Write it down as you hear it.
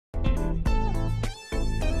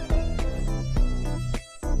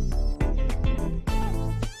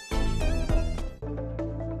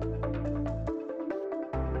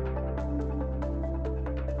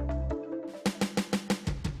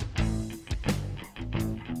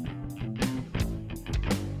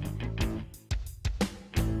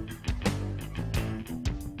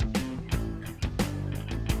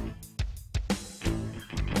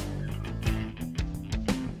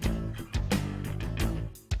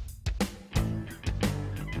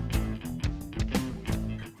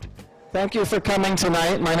Thank you for coming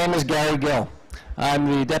tonight. My name is Gary Gill.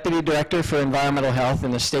 I'm the Deputy Director for Environmental Health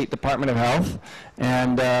in the State Department of Health,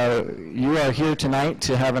 and you are here tonight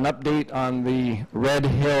to have an update on the Red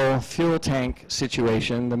Hill fuel tank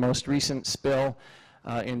situation, the most recent spill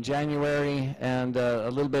in January, and a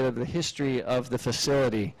little bit of the history of the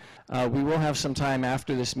facility. We will have some time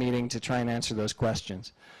after this meeting to try and answer those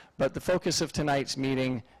questions. But the focus of tonight's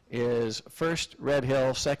meeting is first Red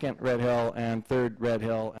Hill, second Red Hill, and third Red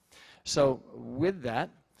Hill. So with that,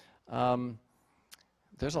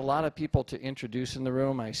 there's a lot of people to introduce in the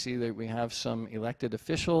room. I see that we have some elected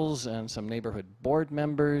officials and some neighborhood board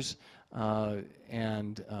members,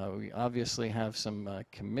 and we obviously have some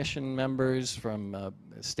commission members from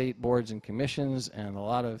state boards and commissions, and a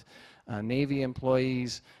lot of Navy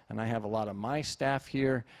employees, and I have a lot of my staff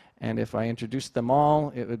here. And if I introduced them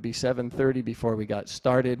all, it would be 7:30 before we got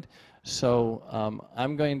started. So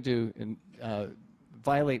I'm going to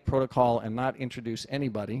violate protocol and not introduce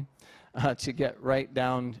anybody to get right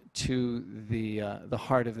down to the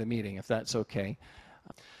heart of the meeting, if that's okay.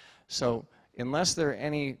 So unless there are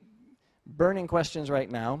any burning questions right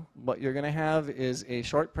now, what you're going to have is a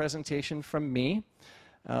short presentation from me,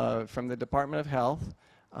 from the Department of Health.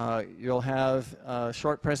 You'll have a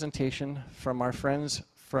short presentation from our friends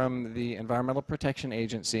from the Environmental Protection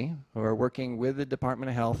Agency, who are working with the Department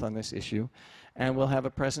of Health on this issue. And we'll have a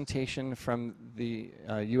presentation from the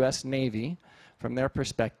U.S. Navy, from their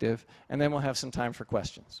perspective, and then we'll have some time for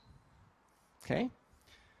questions. Okay?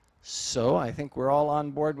 So I think we're all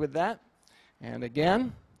on board with that. And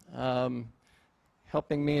again,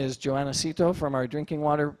 helping me is Joanna Cito from our drinking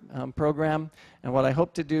water program. And what I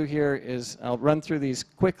hope to do here is, I'll run through these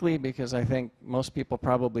quickly because I think most people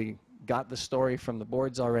probably got the story from the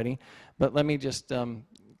boards already. But let me just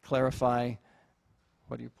clarify.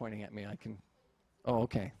 What are you pointing at me? I can. Oh,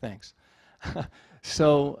 okay, thanks.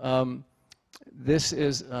 So this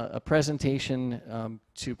is a presentation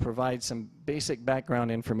to provide some basic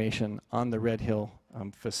background information on the Red Hill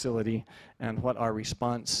facility and what our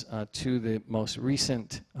response to the most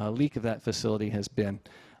recent leak of that facility has been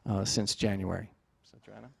since January. So,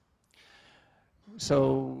 Joanna?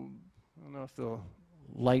 So I don't know if the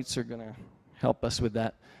lights are going to help us with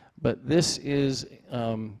that, but this is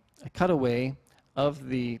a cutaway of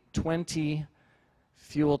the 20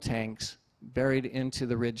 fuel tanks buried into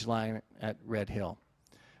the ridgeline at Red Hill.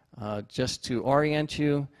 Just to orient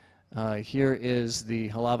you, here is the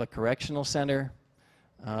Halava Correctional Center,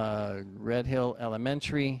 Red Hill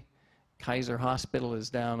Elementary, Kaiser Hospital is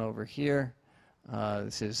down over here.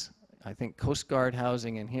 This is, I think, Coast Guard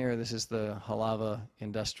housing in here. This is the Halava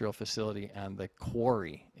Industrial Facility, and the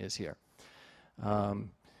quarry is here.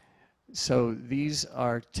 So these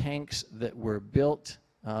are tanks that were built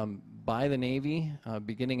by the Navy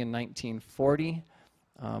beginning in 1940.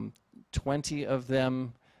 20 of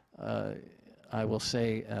them, I will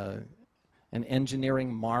say, an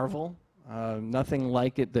engineering marvel. Nothing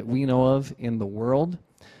like it that we know of in the world.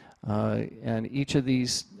 And each of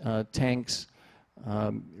these tanks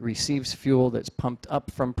receives fuel that's pumped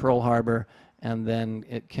up from Pearl Harbor, and then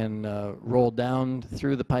it can roll down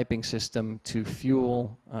through the piping system to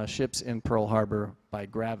fuel ships in Pearl Harbor by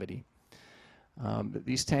gravity.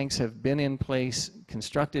 These tanks have been in place,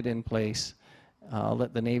 constructed in place. I'll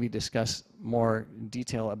let the Navy discuss more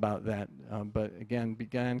detail about that. But again,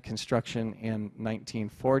 began construction in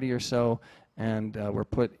 1940 or so, and were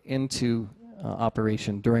put into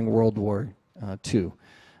operation during World War II.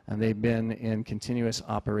 And they've been in continuous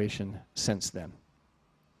operation since then.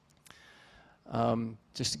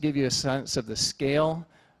 Just to give you a sense of the scale,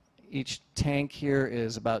 each tank here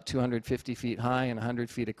is about 250 feet high and 100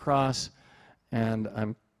 feet across. And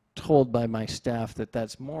I'm told by my staff that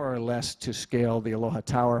that's more or less to scale the Aloha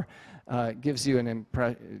Tower. It gives you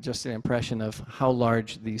just an impression of how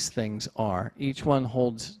large these things are. Each one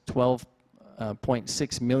holds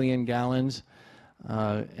 12.6 million gallons.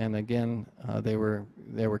 And again, they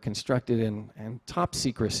were constructed in top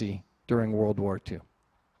secrecy during World War II.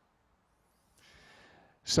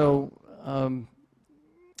 So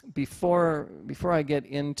before I get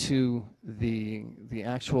into the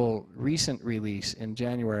actual recent release in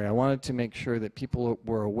January, I wanted to make sure that people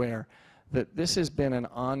were aware that this has been an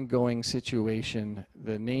ongoing situation.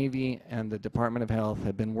 The Navy and the Department of Health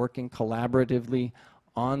have been working collaboratively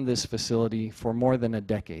on this facility for more than a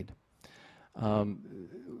decade.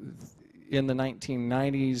 In the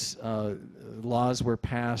 1990s, laws were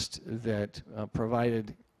passed that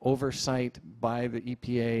provided oversight by the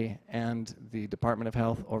EPA and the Department of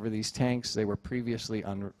Health over these tanks. They were previously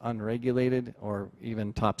unregulated or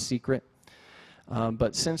even top secret.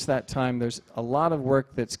 But since that time, there's a lot of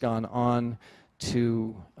work that's gone on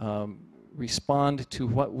to respond to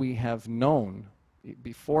what we have known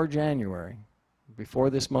before January, before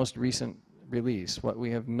this most recent release, what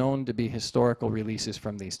we have known to be historical releases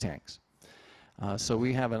from these tanks. So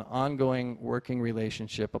we have an ongoing working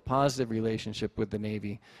relationship, a positive relationship with the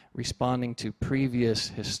Navy, responding to previous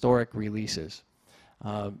historic releases.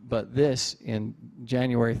 But this, in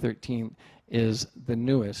January 13th, is the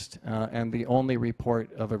newest and the only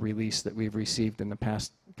report of a release that we've received in the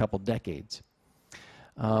past couple decades.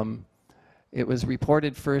 It was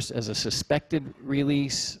reported first as a suspected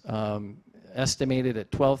release, estimated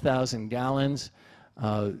at 12,000 gallons.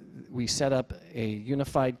 We set up a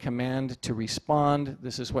unified command to respond.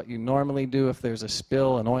 This is what you normally do if there's a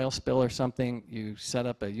spill, an oil spill or something. You set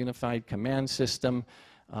up a unified command system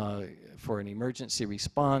for an emergency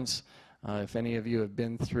response. If any of you have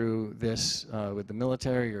been through this with the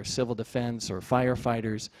military or civil defense or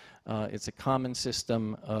firefighters, it's a common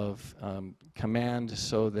system of command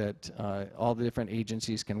so that all the different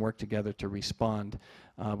agencies can work together to respond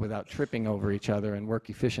without tripping over each other and work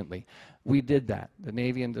efficiently. We did that. The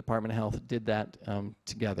Navy and Department of Health did that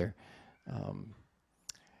together.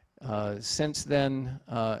 Since then,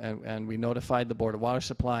 and we notified the Board of Water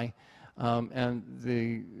Supply, and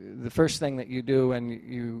the first thing that you do when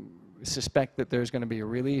you suspect that there's going to be a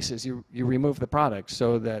release is you remove the product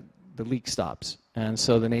so that the leak stops. And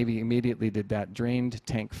so the Navy immediately did that, drained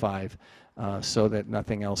tank 5 so that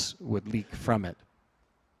nothing else would leak from it.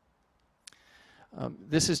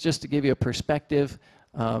 This is just to give you a perspective.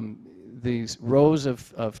 These rows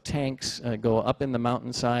of tanks go up in the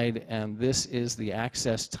mountainside, and this is the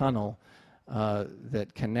access tunnel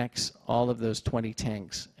that connects all of those 20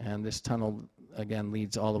 tanks. And this tunnel, again,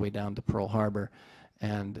 leads all the way down to Pearl Harbor.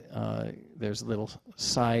 And there's little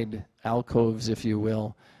side alcoves, if you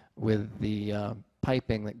will, with the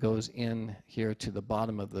piping that goes in here to the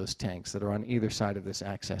bottom of those tanks that are on either side of this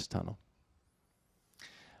access tunnel.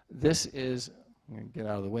 This is, I'm going to get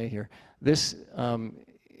out of the way here, this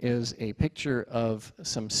is a picture of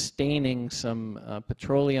some staining, some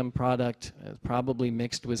petroleum product, probably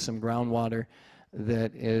mixed with some groundwater,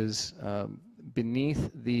 that is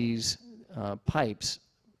beneath these pipes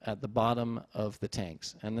at the bottom of the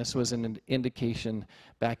tanks. And this was an indication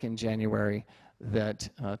back in January that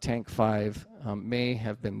tank 5 may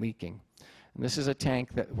have been leaking. And this is a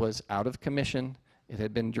tank that was out of commission. It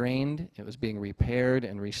had been drained. It was being repaired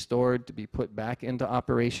and restored to be put back into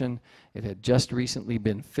operation. It had just recently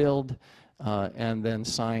been filled, and then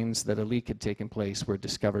signs that a leak had taken place were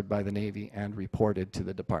discovered by the Navy and reported to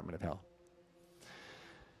the Department of Health.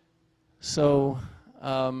 So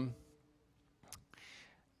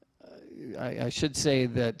I should say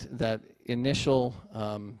that that initial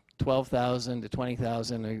 12,000 to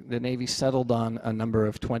 20,000, the Navy settled on a number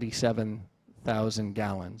of 27,000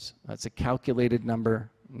 gallons. That's a calculated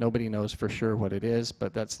number. Nobody knows for sure what it is,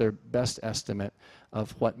 but that's their best estimate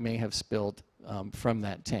of what may have spilled from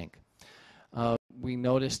that tank. We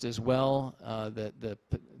noticed as well that the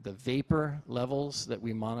vapor levels that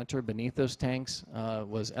we monitor beneath those tanks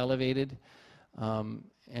was elevated. Again,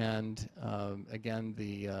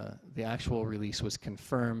 the actual release was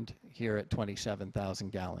confirmed here at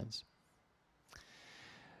 27,000 gallons.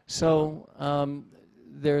 So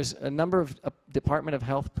there's a number of Department of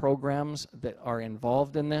Health programs that are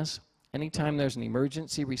involved in this. Anytime there's an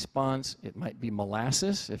emergency response, it might be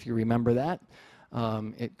molasses, if you remember that.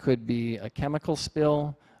 It could be a chemical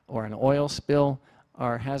spill or an oil spill.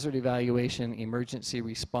 Our hazard evaluation emergency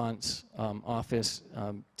response office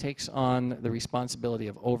takes on the responsibility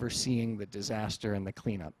of overseeing the disaster and the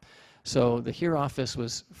cleanup. So the HERE office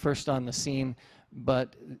was first on the scene,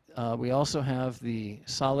 but we also have the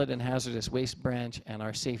Solid and Hazardous Waste Branch and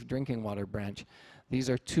our Safe Drinking Water Branch. These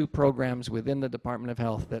are two programs within the Department of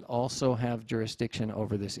Health that also have jurisdiction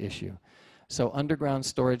over this issue. So underground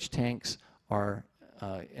storage tanks are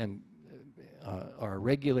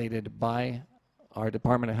regulated by our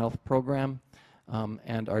Department of Health program,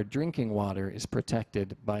 and our drinking water is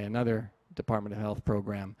protected by another Department of Health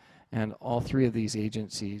program. And all three of these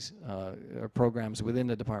agencies or programs within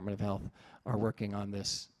the Department of Health are working on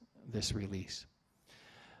this release.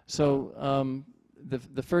 So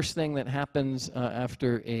the first thing that happens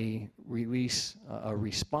after a release, a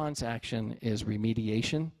response action, is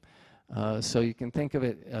remediation. So you can think of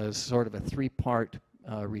it as sort of a three-part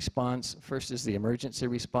response. First is the emergency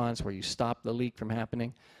response, where you stop the leak from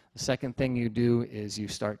happening. The second thing you do is you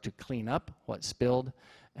start to clean up what spilled.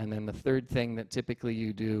 And then the third thing that typically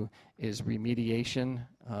you do is remediation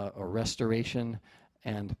or restoration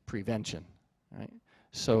and prevention. Right?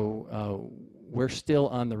 So we're still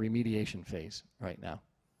on the remediation phase right now.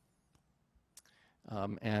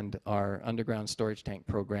 And our underground storage tank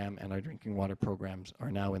program and our drinking water programs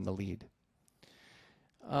are now in the lead.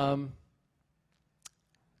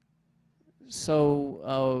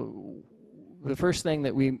 The first thing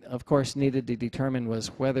that we, of course, needed to determine was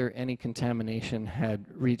whether any contamination had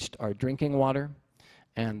reached our drinking water.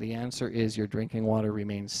 And the answer is your drinking water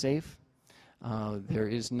remains safe. There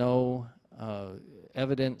is no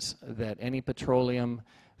evidence that any petroleum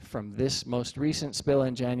from this most recent spill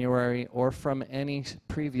in January or from any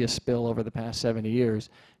previous spill over the past 70 years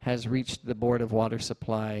has reached the Board of Water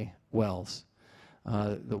Supply wells.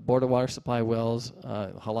 The Board of Water Supply wells,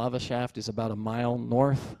 Halava shaft is about a mile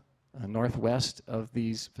northwest of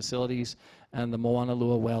these facilities, and the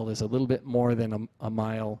Moanalua well is a little bit more than a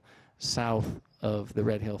mile south of the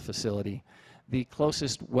Red Hill facility. The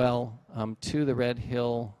closest well to the Red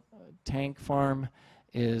Hill tank farm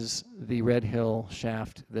is the Red Hill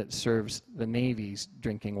shaft that serves the Navy's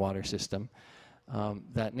drinking water system.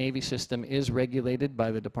 That Navy system is regulated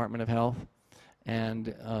by the Department of Health,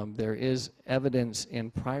 and there is evidence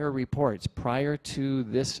in prior reports prior to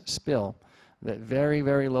this spill that very,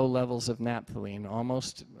 very low levels of naphthalene,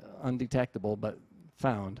 almost undetectable but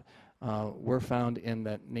found, were found in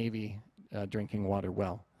that Navy drinking water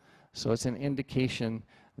well. So it's an indication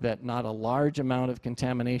that not a large amount of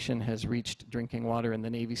contamination has reached drinking water in the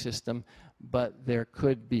Navy system, but there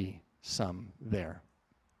could be some there.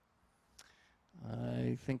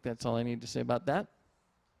 I think that's all I need to say about that.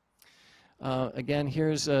 Again,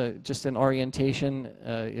 here's just an orientation.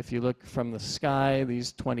 If you look from the sky,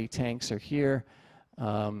 these 20 tanks are here.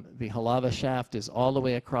 The Halava shaft is all the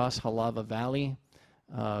way across Halava Valley,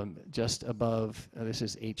 just above, this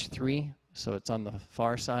is H3, so it's on the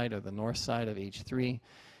far side or the north side of H3.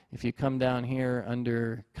 If you come down here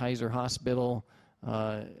under Kaiser Hospital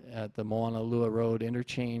at the Moanalua Road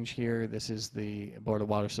interchange here, this is the Board of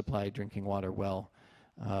Water Supply drinking water well.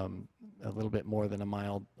 A little bit more than a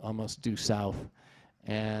mile, almost due south,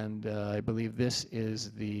 and I believe this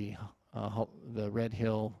is the Red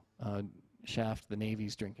Hill shaft, the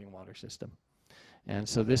Navy's drinking water system. And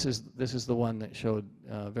so this is the one that showed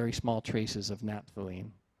very small traces of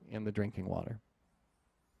naphthalene in the drinking water.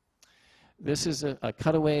 This is a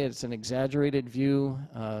cutaway. It's an exaggerated view,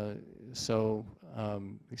 so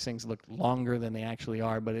these things look longer than they actually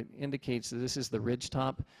are, but it indicates that this is the ridge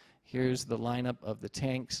top. Here's the lineup of the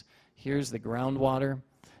tanks. Here's the groundwater.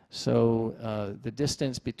 So the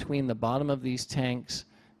distance between the bottom of these tanks,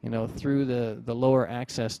 through the lower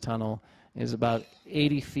access tunnel is about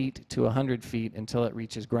 80 feet to 100 feet until it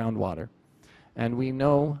reaches groundwater. And we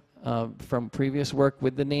know from previous work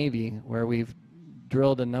with the Navy, where we've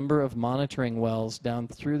drilled a number of monitoring wells down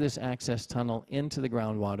through this access tunnel into the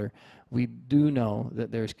groundwater, we do know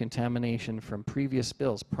that there's contamination from previous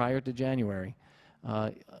spills prior to January.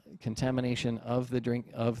 Contamination of the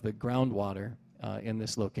groundwater in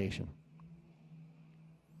this location.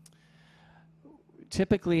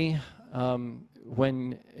 Typically,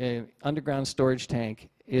 when an underground storage tank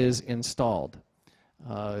is installed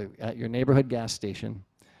at your neighborhood gas station,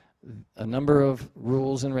 a number of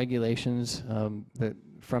rules and regulations that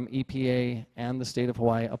from EPA and the state of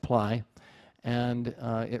Hawaii apply, and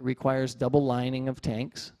it requires double lining of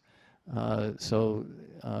tanks.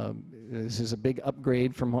 This is a big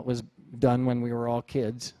upgrade from what was done when we were all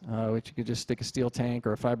kids, which you could just stick a steel tank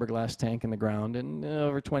or a fiberglass tank in the ground, and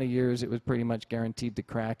over 20 years it was pretty much guaranteed to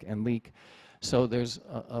crack and leak. So there's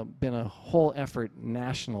been a whole effort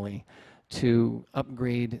nationally to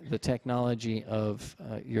upgrade the technology of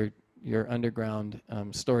your underground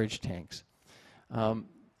storage tanks.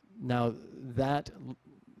 Now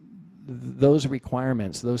those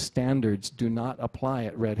requirements, those standards do not apply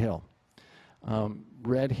at Red Hill.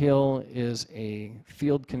 Red Hill is a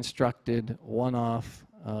field-constructed, one-off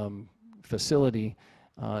facility.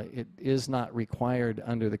 It is not required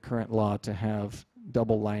under the current law to have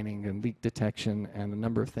double lining and leak detection and a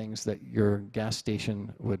number of things that your gas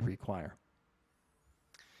station would require.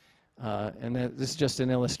 And this is just an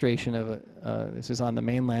illustration of this is on the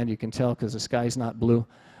mainland. You can tell because the sky's not blue.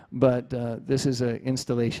 But this is an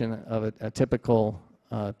installation of a typical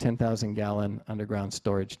 10,000-gallon underground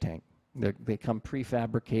storage tank. They come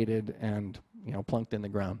prefabricated and plunked in the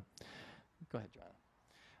ground. Go ahead,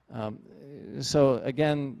 John. So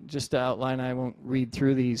again, just to outline, I won't read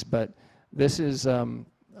through these, but this is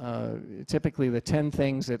typically the 10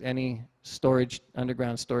 things that any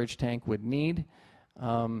underground storage tank would need.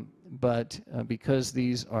 But because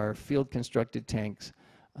these are field-constructed tanks,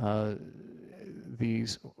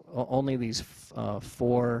 only these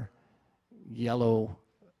 4 yellow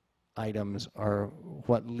items are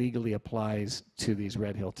what legally applies to these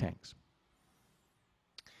Red Hill tanks.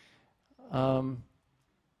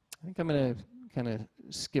 I think I'm going to kind of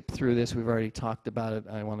skip through this. We've already talked about it.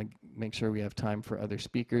 I want to make sure we have time for other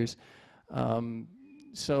speakers.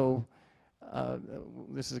 So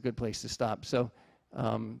this is a good place to stop. So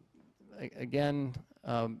again,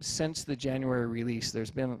 since the January release,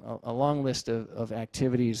 there's been a long list of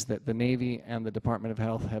activities that the Navy and the Department of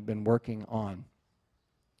Health have been working on,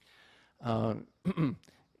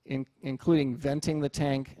 including venting the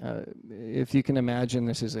tank. If you can imagine,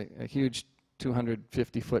 this is a huge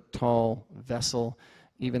 250-foot tall vessel.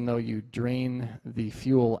 Even though you drain the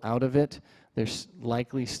fuel out of it, there's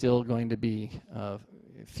likely still going to be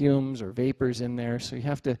fumes or vapors in there, so you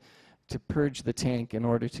have to purge the tank in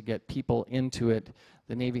order to get people into it.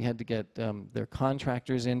 The Navy had to get their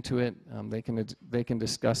contractors into it. They can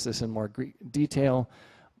discuss this in more detail,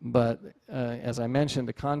 but as I mentioned,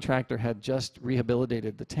 the contractor had just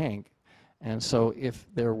rehabilitated the tank, and so if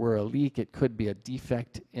there were a leak, it could be a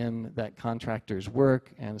defect in that contractor's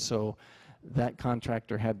work, and so that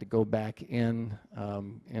contractor had to go back in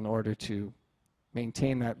order to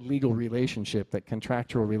maintain that legal relationship, that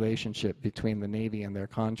contractual relationship between the Navy and their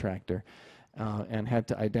contractor, and had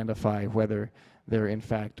to identify whether there in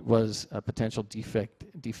fact was a potential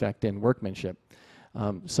defect in workmanship.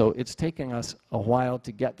 So it's taking us a while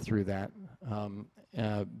to get through that,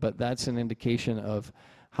 but that's an indication of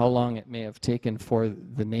how long it may have taken for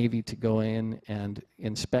the Navy to go in and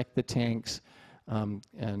inspect the tanks,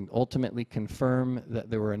 and ultimately confirm that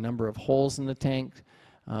there were a number of holes in the tank.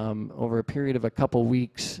 Over a period of a couple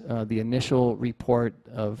weeks, the initial report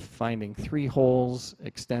of finding 3 holes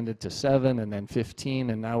extended to 7 and then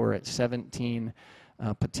 15, and now we're at 17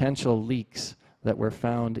 potential leaks that were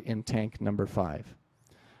found in tank number 5.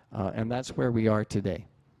 And that's where we are today.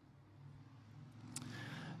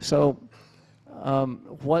 So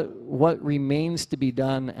what remains to be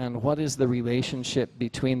done, and what is the relationship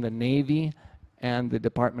between the Navy and the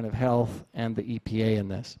Department of Health and the EPA in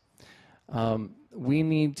this? We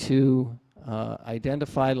need to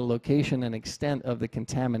identify the location and extent of the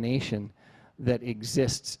contamination that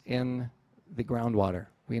exists in the groundwater.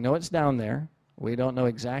 We know it's down there. We don't know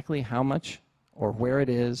exactly how much or where it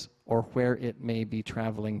is or where it may be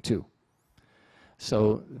traveling to.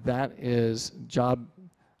 So that is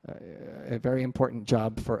a very important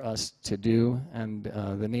job for us to do, and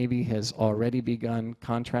the Navy has already begun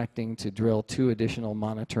contracting to drill 2 additional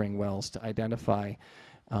monitoring wells to identify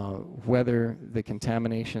whether the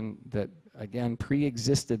contamination that, again,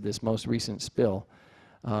 pre-existed this most recent spill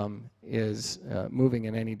is moving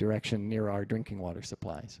in any direction near our drinking water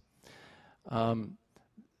supplies.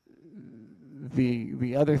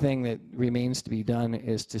 The other thing that remains to be done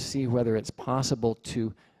is to see whether it's possible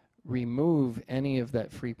to remove any of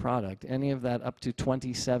that free product, any of that up to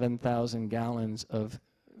 27,000 gallons of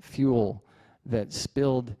fuel that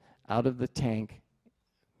spilled out of the tank,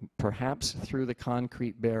 perhaps through the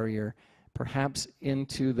concrete barrier, perhaps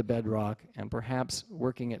into the bedrock, and perhaps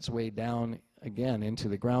working its way down again into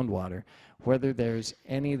the groundwater, whether there's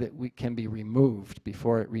any that can be removed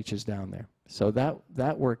before it reaches down there. So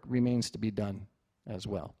that work remains to be done as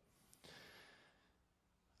well.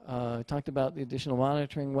 I talked about the additional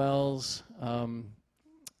monitoring wells.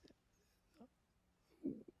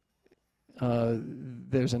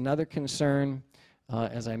 There's another concern,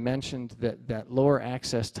 as I mentioned, that lower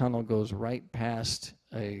access tunnel goes right past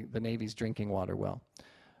the Navy's drinking water well.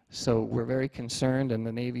 So we're very concerned, and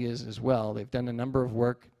the Navy is as well. They've done a number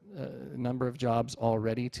of jobs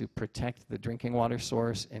already to protect the drinking water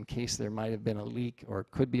source in case there might have been a leak or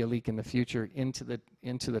could be a leak in the future into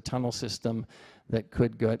the tunnel system that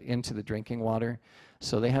could get into the drinking water.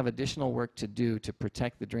 So they have additional work to do to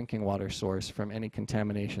protect the drinking water source from any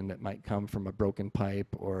contamination that might come from a broken pipe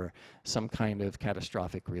or some kind of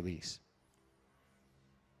catastrophic release.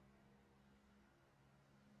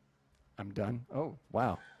 I'm done? Oh,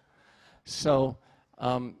 wow. So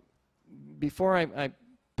before I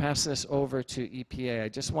pass this over to EPA, I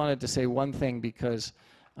just wanted to say one thing, because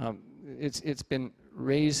it's been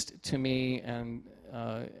raised to me, and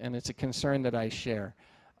it's a concern that I share.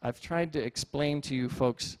 I've tried to explain to you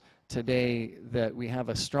folks today that we have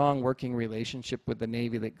a strong working relationship with the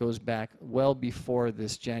Navy that goes back well before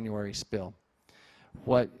this January spill.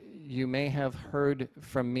 What you may have heard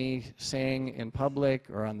from me saying in public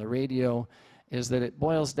or on the radio is that it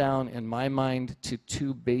boils down, in my mind, to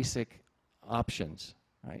 2 basic options.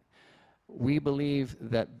 Right? We believe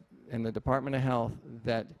that in the Department of Health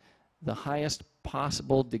that the highest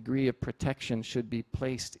possible degree of protection should be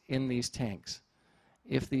placed in these tanks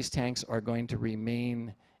if these tanks are going to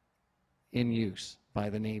remain in use by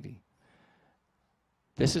the Navy.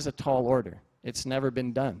 This is a tall order. It's never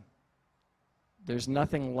been done. There's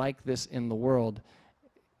nothing like this in the world.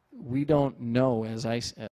 we don't know,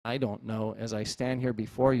 I don't know, as I stand here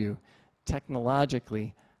before you,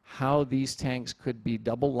 technologically, how these tanks could be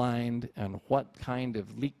double-lined and what kind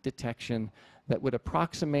of leak detection that would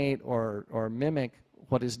approximate or mimic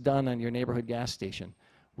what is done on your neighborhood gas station.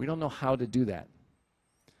 We don't know how to do that.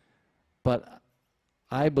 But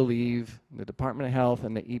I believe the Department of Health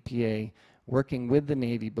and the EPA, working with the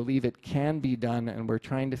Navy, believe it can be done, and we're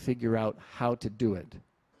trying to figure out how to do it.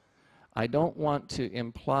 I don't want to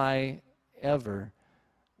imply ever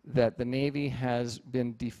that the Navy has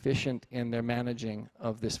been deficient in their managing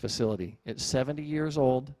of this facility. It's 70 years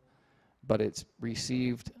old, but it's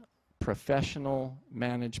received professional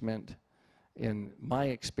management, in my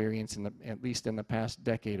experience, at least in the past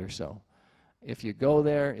decade or so. If you go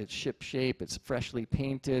there, it's ship-shape, it's freshly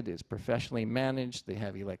painted, it's professionally managed, they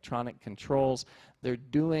have electronic controls. They're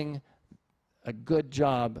doing a good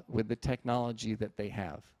job with the technology that they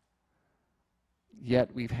have.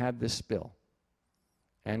 Yet we've had this spill.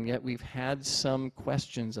 And yet we've had some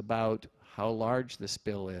questions about how large the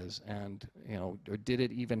spill is and, or did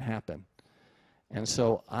it even happen? And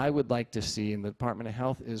so I would like to see, and the Department of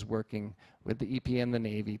Health is working with the EPA and the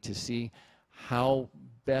Navy to see how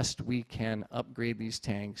best we can upgrade these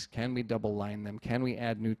tanks. Can we double line them? Can we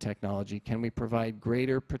add new technology? Can we provide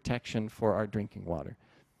greater protection for our drinking water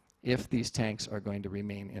if these tanks are going to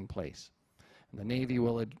remain in place? And the Navy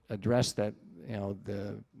will address that,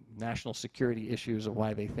 the national security issues of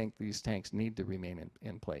why they think these tanks need to remain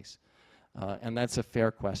in place. And that's a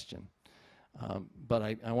fair question. But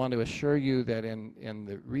I want to assure you that in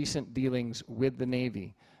the recent dealings with the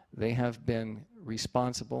Navy, they have been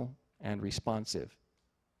responsible and responsive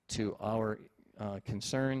to our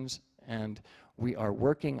concerns, and we are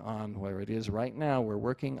working on, where it is right now, we're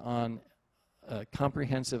working on a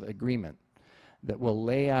comprehensive agreement that will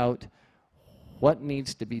lay out what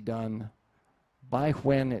needs to be done, by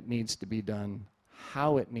when it needs to be done,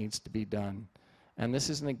 how it needs to be done. And this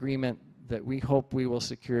is an agreement that we hope we will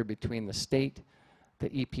secure between the state, the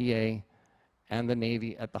EPA, and the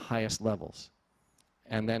Navy at the highest levels.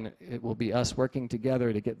 And then it will be us working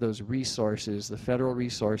together to get those resources, the federal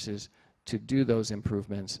resources, to do those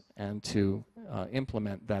improvements and to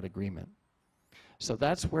implement that agreement. So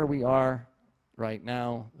that's where we are right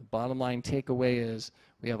now. The bottom line takeaway is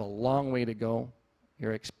we have a long way to go.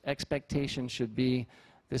 Your expectation should be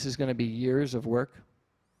this is going to be years of work.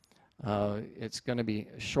 It's going to be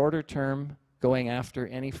shorter term, going after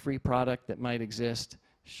any free product that might exist,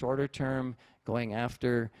 shorter term, going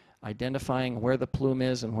after identifying where the plume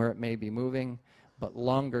is and where it may be moving, but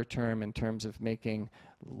longer term in terms of making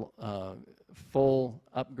full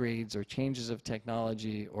upgrades or changes of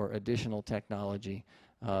technology or additional technology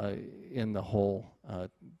in the whole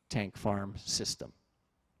tank farm system.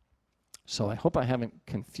 So I hope I haven't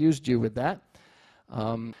confused you with that.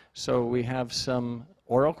 So we have some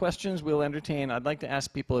oral questions we'll entertain. I'd like to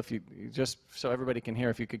ask people, if you, just so everybody can hear,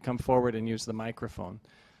 if you could come forward and use the microphone.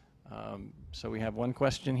 So we have one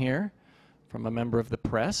question here from a member of the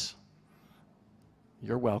press.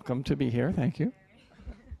 You're welcome to be here. Thank you.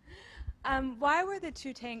 Why were the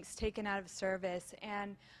 2 tanks taken out of service?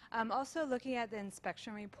 And also looking at the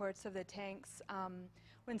inspection reports of the tanks,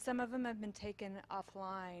 when some of them have been taken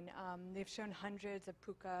offline, they've shown hundreds of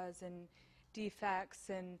pukas and defects.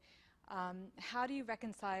 And how do you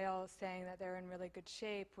reconcile saying that they're in really good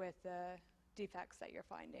shape with the defects that you're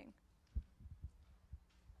finding?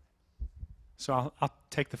 So I'll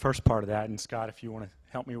take the first part of that, and Scott, if you want to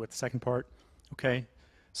help me with the second part. Okay.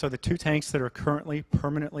 So the 2 tanks that are currently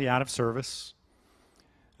permanently out of service,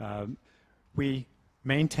 we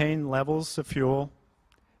maintain levels of fuel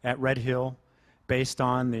at Red Hill based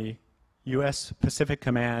on the U.S. Pacific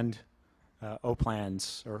Command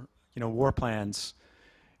O-plans, or war plans.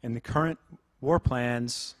 And the current war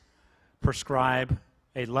plans prescribe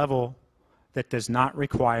a level that does not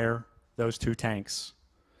require those 2 tanks.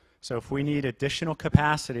 So if we need additional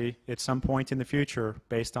capacity at some point in the future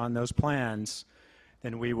based on those plans,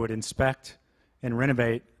 then we would inspect and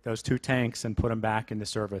renovate those 2 tanks and put them back into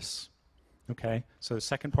service. Okay, so the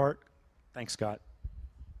second part, thanks, Scott.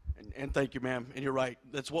 And thank you, ma'am. And you're right.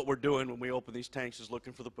 That's what we're doing when we open these tanks, is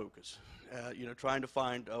looking for the pukas. Trying to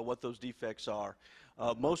find what those defects are.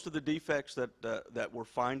 Most of the defects that we're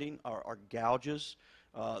finding are gouges.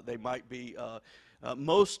 They might be.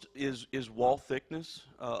 Most is wall thickness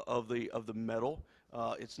of the metal.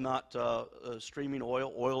 It's not streaming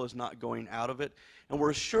oil. Oil is not going out of it. And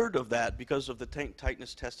we're assured of that because of the tank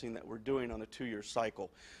tightness testing that we're doing on a 2-year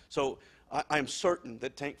cycle. So I'm certain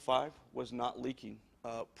that Tank 5 was not leaking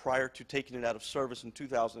prior to taking it out of service in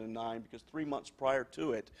 2009, because 3 months prior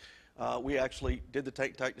to it, we actually did the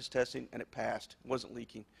tank tightness testing, and it passed. It wasn't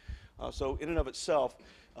leaking. So in and of itself,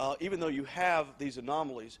 even though you have these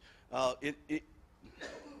anomalies,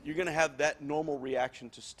 you're going to have that normal reaction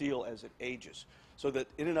to steel as it ages. So that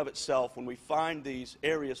in and of itself, when we find these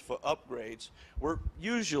areas for upgrades, we're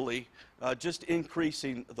usually just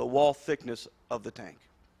increasing the wall thickness of the tank.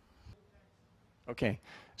 Okay.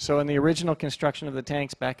 So in the original construction of the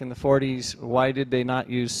tanks back in the 40s, why did they not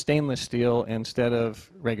use stainless steel instead of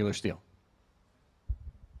regular steel?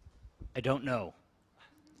 I don't know.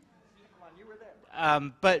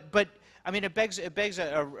 But I mean, it begs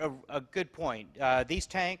a good point. These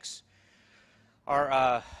tanks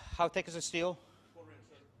are how thick is the steel?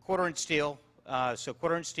 Quarter-inch steel. So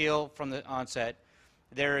quarter-inch steel from the onset.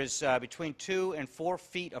 There is between 2 and 4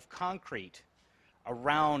 feet of concrete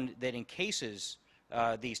around that encases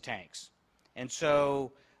these tanks, and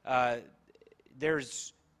so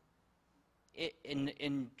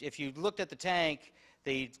if you looked at the tank,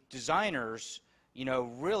 the designers, you know,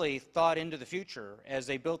 really thought into the future as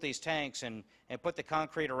they built these tanks and put the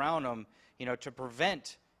concrete around them, you know, to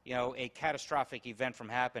prevent, you know, a catastrophic event from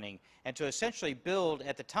happening, and to essentially build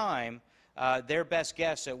at the time their best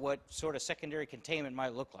guess at what sort of secondary containment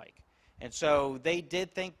might look like. And so they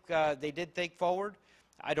did think forward.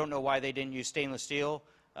 I don't know why they didn't use stainless steel,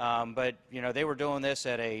 but you know, they were doing this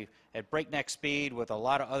at breakneck speed with a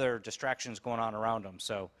lot of other distractions going on around them.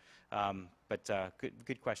 So,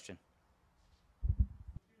 good question.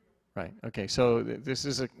 Right. Okay. So this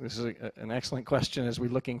is an excellent question as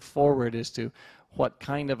we're looking forward as to what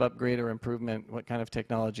kind of upgrade or improvement, what kind of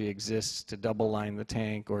technology exists to double line the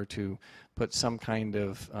tank or to put some kind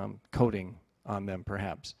of coating on them,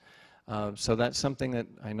 perhaps. So that's something that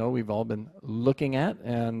I know we've all been looking at,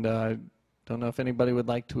 and don't know if anybody would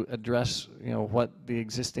like to address, you know, what the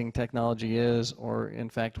existing technology is, or in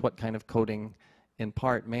fact what kind of coating in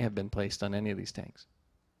part may have been placed on any of these tanks.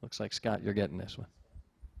 Looks like, Scott, you're getting this one.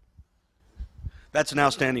 That's an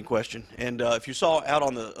outstanding question, and if you saw out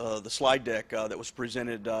on the slide deck that was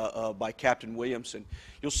presented by Captain Williamson,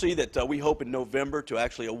 you'll see that we hope in November to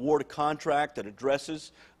actually award a contract that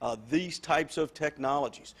addresses these types of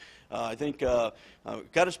technologies. I think, kind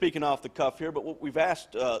of speaking off the cuff here, but what we've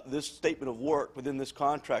asked this statement of work within this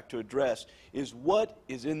contract to address is what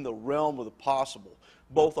is in the realm of the possible,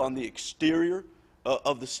 both on the exterior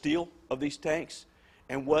of the steel of these tanks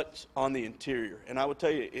and what's on the interior. And I would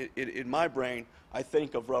tell you, in my brain, I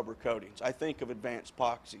think of rubber coatings. I think of advanced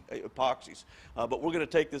epoxies. But we're going to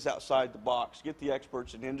take this outside the box, get the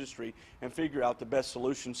experts in industry, and figure out the best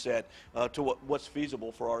solution set to what's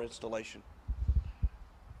feasible for our installation.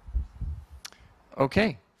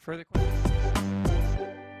 Okay. Further questions?